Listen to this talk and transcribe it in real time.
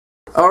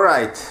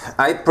Alright,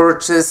 I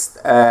purchased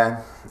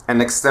an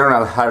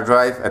external hard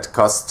drive at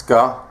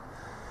Costco,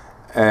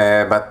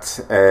 but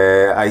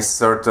I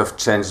sort of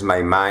changed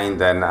my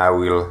mind and I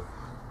will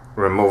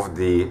remove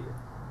the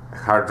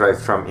hard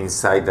drive from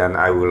inside and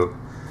I will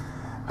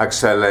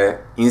actually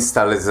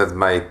install it as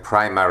my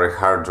primary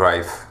hard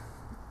drive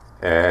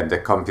at the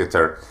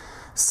computer.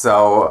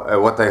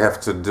 So what I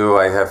have to do,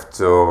 I have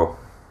to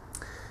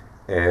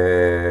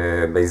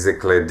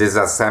basically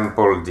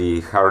disassemble the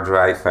hard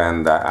drive,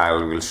 and I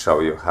will show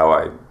you how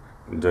I'm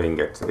doing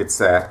it. It's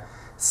a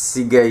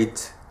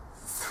Seagate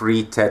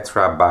 3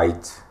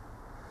 terabyte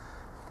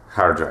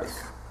hard drive.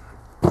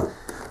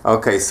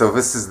 Okay, so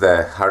this is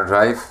the hard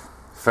drive.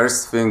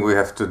 First thing we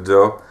have to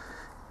do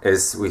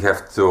is we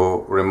have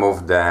to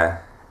remove the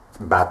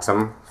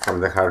bottom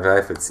from the hard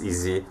drive. It's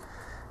easy.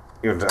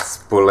 You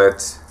just pull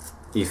it.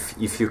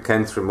 If you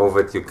can't remove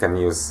it, you can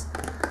use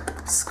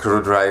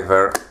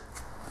screwdriver.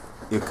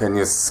 You can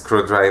use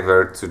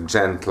screwdriver to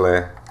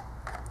gently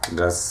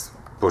just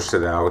push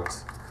it out.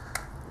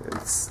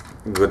 It's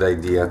a good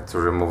idea to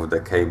remove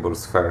the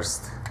cables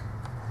first.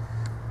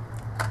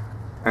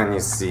 And you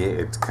see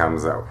it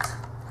comes out.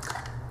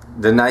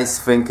 The nice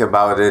thing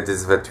about it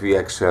is that we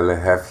actually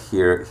have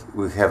here,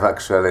 we have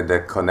actually the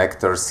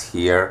connectors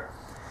here,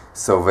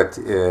 so that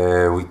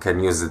we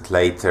can use it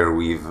later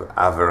with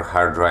other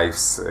hard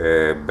drives,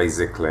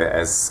 basically,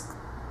 as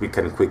we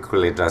can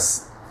quickly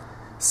just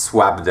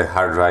swap the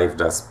hard drive,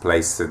 just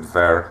place it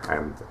there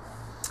and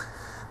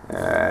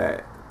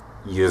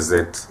use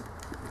it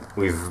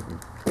with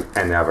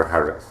any other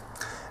hard drive.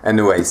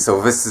 Anyway, so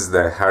this is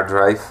the hard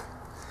drive.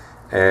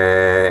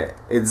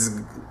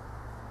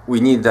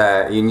 You need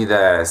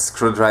a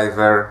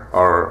screwdriver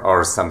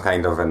or some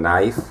kind of a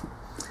knife,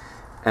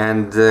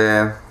 and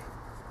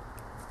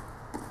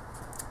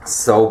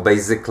so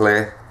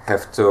basically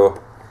have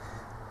to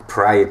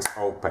pry it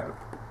open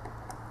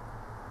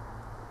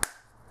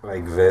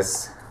like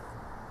this.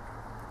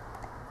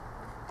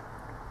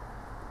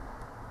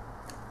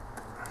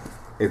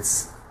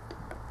 It's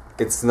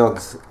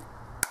not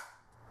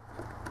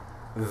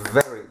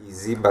very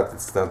easy, but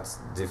it's not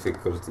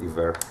difficult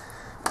either.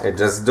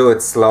 Just do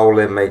it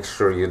slowly, make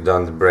sure you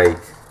don't break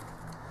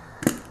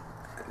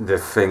the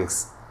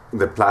things,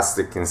 the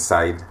plastic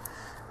inside.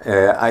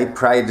 I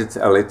pried it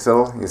a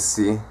little, you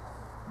see,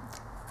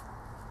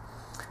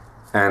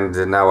 and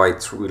now I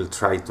will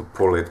try to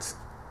pull it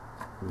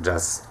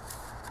just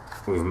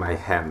with my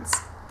hands.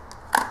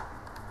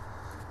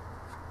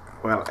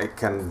 Well, I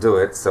can do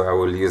it, so I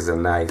will use a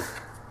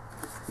knife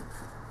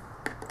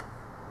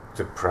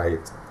to pry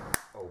it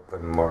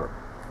open more.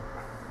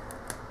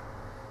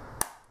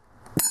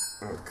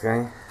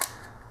 Okay,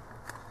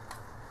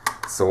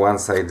 so one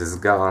side is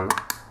gone.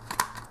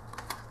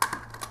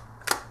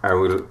 I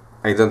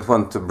don't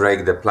want to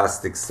break the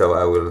plastic, so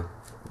I will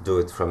do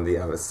it from the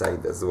other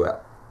side as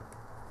well.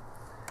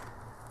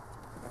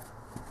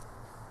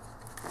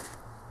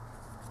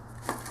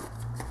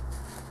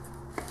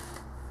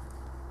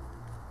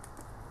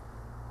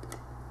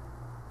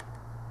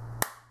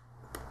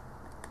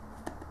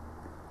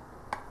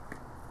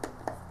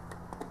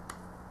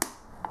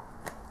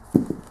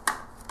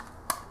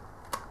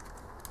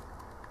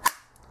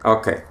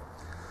 Okay,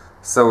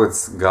 so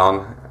it's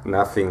gone.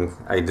 Nothing,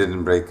 I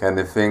didn't break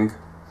anything.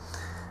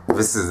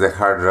 This is the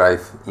hard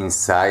drive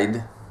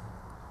inside.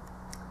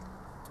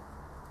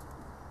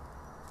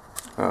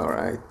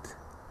 Alright,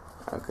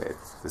 okay,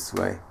 it's this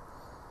way.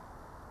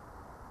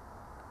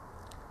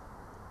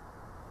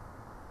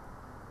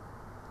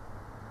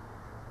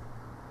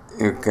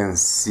 You can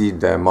see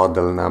the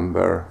model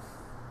number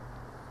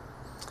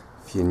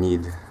if you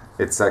need.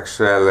 It's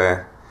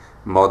actually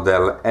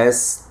model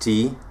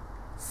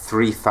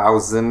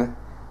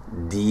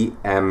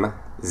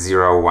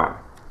ST3000DM001.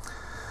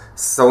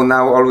 So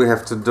now all we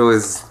have to do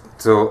is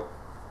to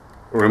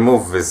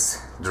remove this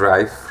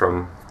drive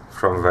from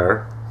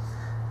there.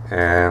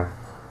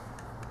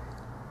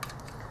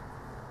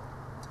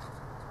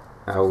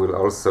 I will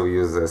also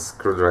use a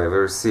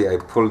screwdriver. See, I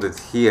pulled it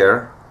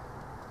here.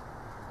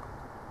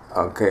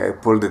 Okay, I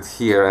pulled it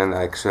here, and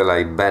actually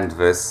I bent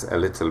this a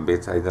little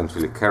bit. I don't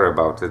really care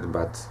about it,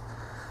 but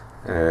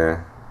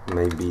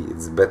maybe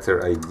it's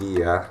better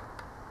idea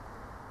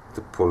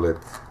to pull it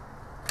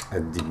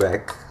at the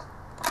back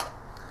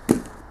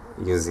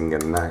using a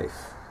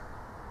knife.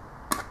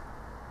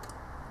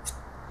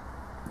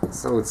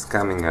 So it's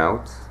coming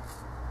out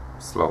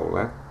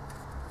slowly.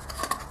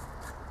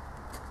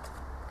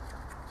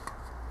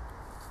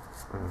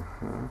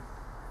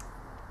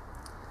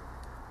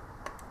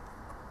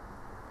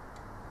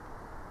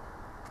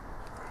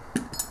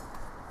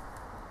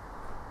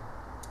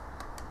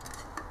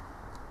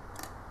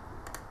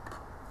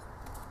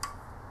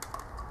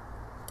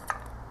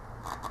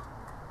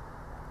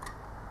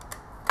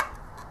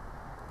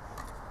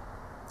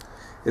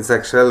 It's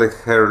actually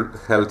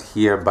held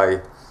here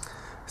by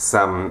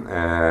some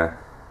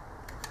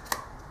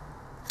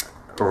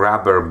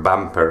rubber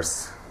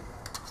bumpers.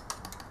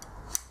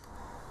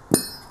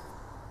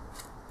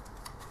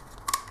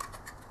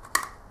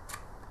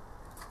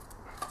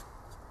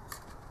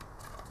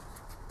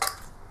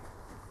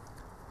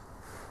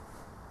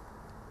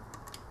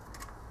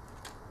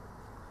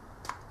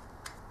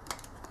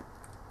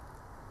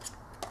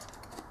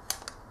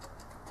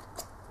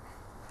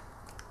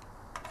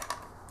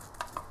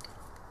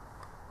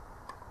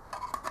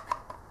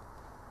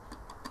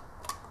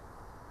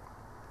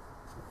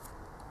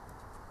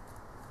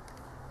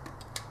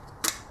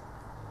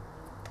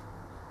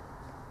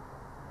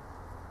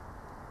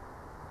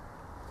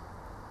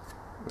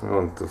 I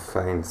want to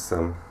find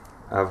some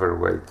other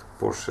way to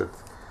push it.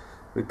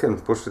 We can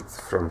push it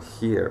from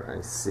here,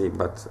 I see,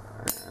 but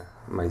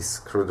my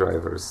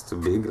screwdriver is too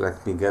big.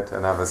 Let me get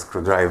another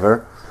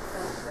screwdriver.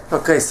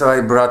 Okay, so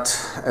I brought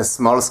a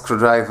small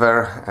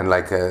screwdriver and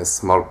like a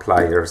small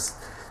pliers.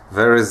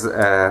 There is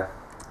a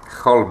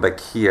hole back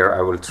here.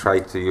 I will try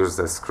to use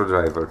the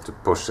screwdriver to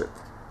push it.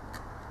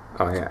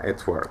 Oh yeah,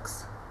 it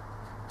works.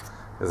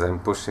 As I'm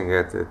pushing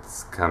it,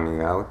 it's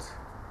coming out.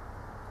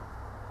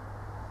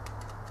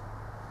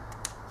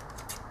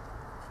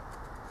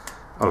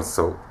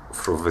 Also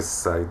through this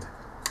side.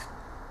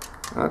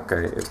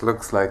 Okay, it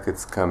looks like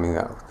it's coming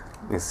out.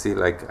 You see,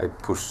 like I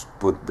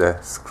put the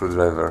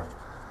screwdriver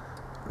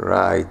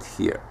right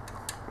here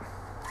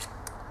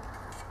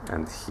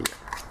and here.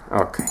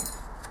 Okay,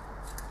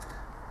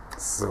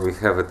 so we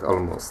have it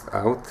almost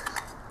out.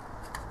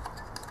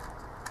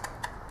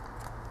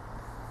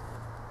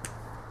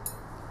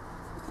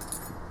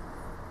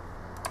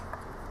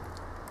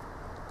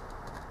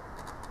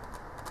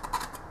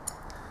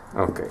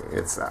 Okay,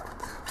 it's out.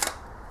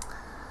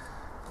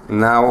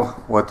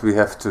 Now what we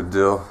have to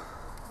do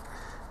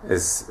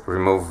is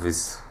remove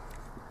these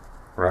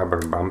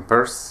rubber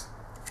bumpers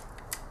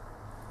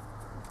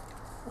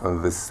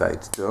on this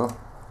side too.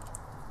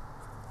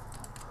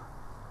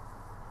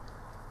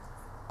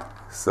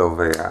 So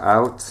they are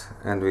out,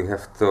 and we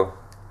have to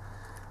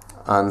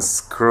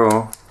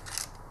unscrew.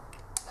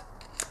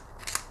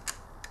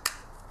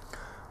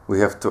 We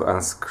have to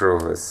unscrew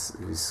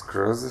these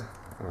screws.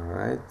 All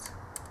right.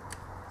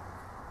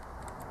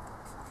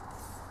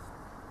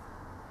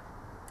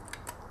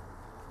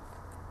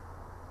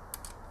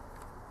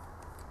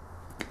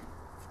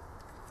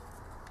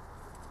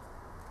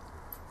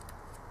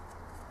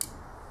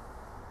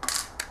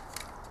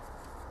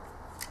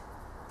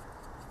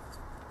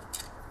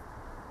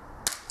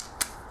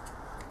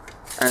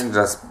 And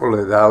just pull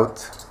it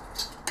out.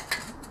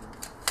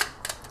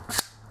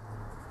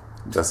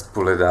 Just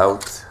pull it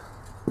out,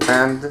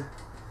 and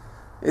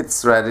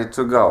it's ready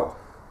to go.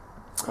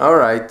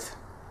 Alright,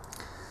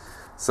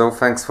 so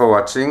thanks for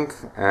watching,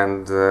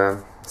 and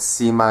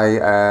see my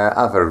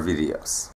other videos.